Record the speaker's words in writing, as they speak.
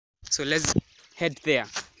So let's head there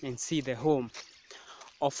and see the home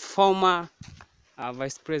of former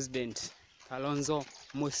Vice President KAlONZO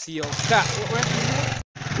MUSYOKA'S.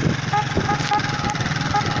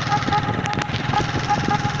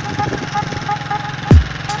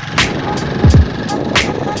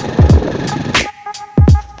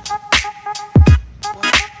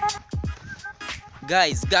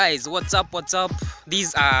 Guys, what's up?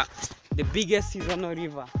 These are the biggest seasonal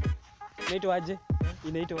river. Inaitwaje?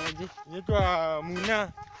 Inaitwa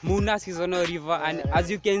Muna seasonal river, and as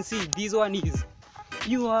you can see, this one is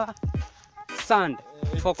pure sand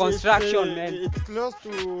for construction, man. It's close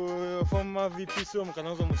to former VP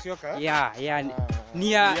KAlONZO MUSYOKA. Yeah.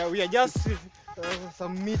 We are just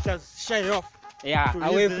some meters shy off. Yeah,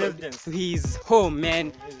 away from his home,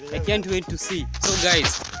 man. I can't wait to see. So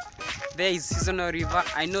guys, there is seasonal river.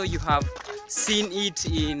 I know you have seen it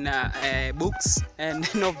in books and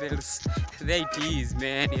novels. There it is,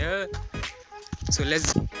 man. Yeah. So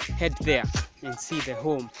let's head there and see the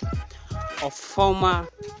home of former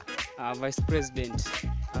Vice President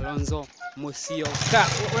KAlONZO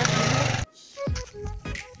MUSYOKA'S.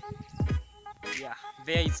 Yeah,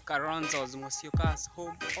 there is KAlONZO's MUSYOKA'S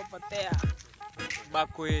home over there,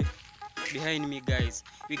 back way behind me, guys.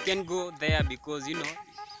 We can go there because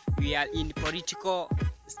we are in political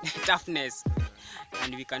toughness,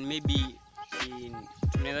 and we can maybe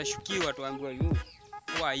tunaweza shukiwa tuambiwe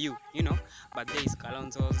who are you, but there is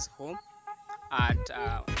KAlONZO's home at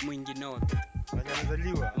Mwingi North.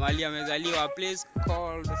 Mali amezaliwa, a place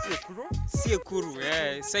called Siekuru,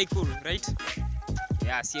 yeah, Saikuru, right?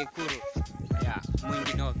 Yeah, Siekuru, yeah,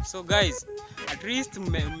 Mwingi North. So guys, at least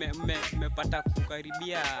mmepata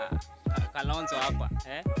kukaribia KAlONZO hapa,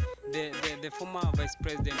 the former Vice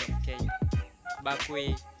President of Kenya, back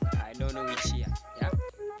way, I don't know which year. Yeah.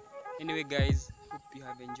 Anyway guys, hope you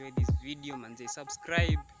have enjoyed this video, man.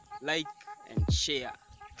 Subscribe, like and share.